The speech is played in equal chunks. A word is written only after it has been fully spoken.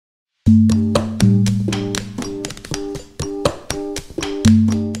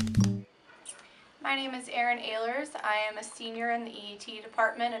My name is Erin Ehlers. I am a senior in the EET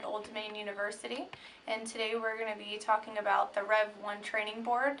department at Old Dominion University, and today we're going to be talking about the Rev1 training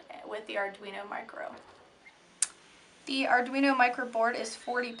board with the Arduino Micro. The Arduino Micro board is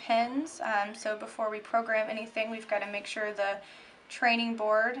 40 pins, so before we program anything we've got to make sure the training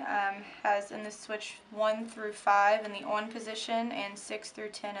board has in the switch 1 through 5 in the on position and 6 through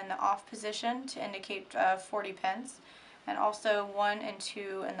 10 in the off position to indicate 40 pins, and also 1 and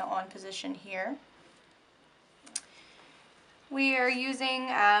 2 in the on position here. We are using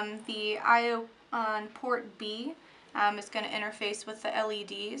the I/O on port B. It's going to interface with the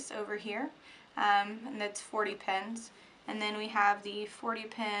LEDs over here, and that's 40 pins. And then we have the 40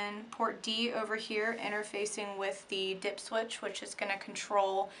 pin port D over here interfacing with the dip switch, which is going to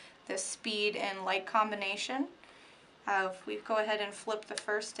control the speed and light combination. If we go ahead and flip the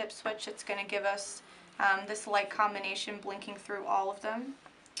first dip switch, it's going to give us this light combination blinking through all of them.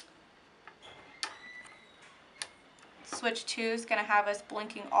 Switch 2 is going to have us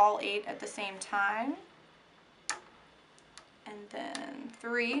blinking all 8 at the same time. And then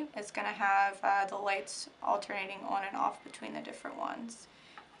 3 is going to have the lights alternating on and off between the different ones.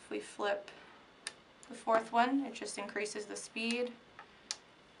 If we flip the fourth one, it just increases the speed.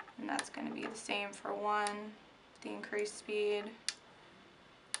 And that's going to be the same for 1, the increased speed,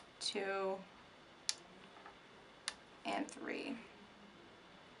 2, and 3.